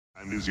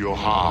And is your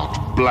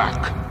heart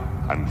black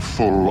and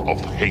full of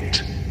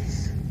hate?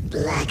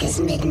 Black as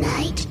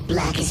midnight,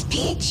 black as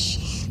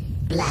pitch,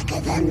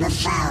 blacker than the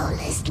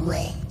foulest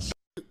witch.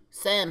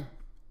 Sam,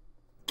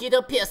 get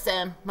up here,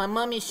 Sam. My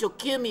mommy, she'll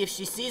kill me if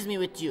she sees me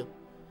with you.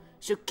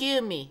 She'll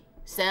kill me,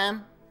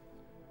 Sam.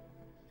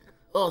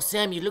 Oh,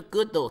 Sam, you look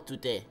good though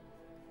today.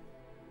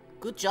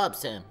 Good job,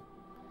 Sam.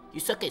 You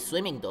suck at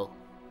swimming though.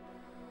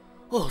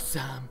 Oh,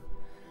 Sam.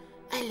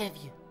 I love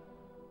you.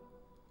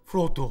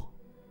 Frodo,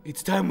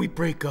 it's time we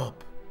break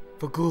up.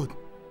 For good.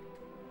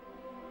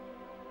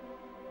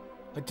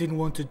 I didn't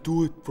want to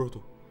do it,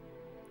 Frodo.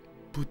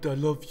 But I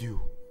love you.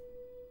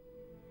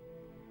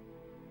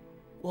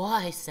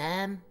 Why,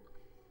 Sam?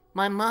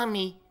 My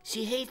mommy,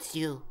 she hates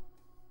you.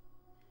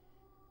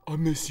 I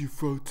miss you,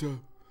 Frodo.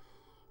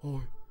 I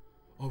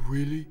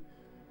really,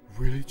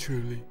 really,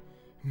 truly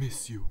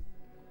miss you.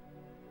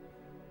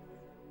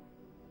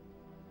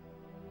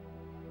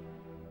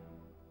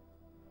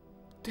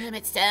 Damn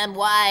it, Sam,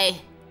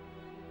 why?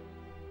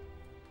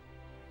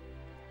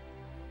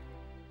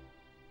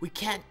 We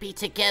can't be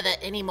together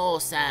anymore,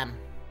 Sam.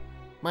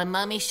 My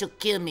mommy, she'll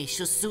kill me,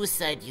 she'll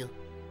suicide you.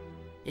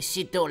 If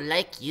she don't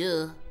like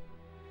you.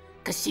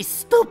 'Cause she's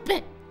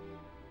stupid.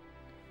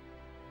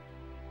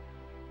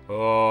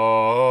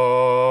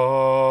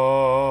 Oh.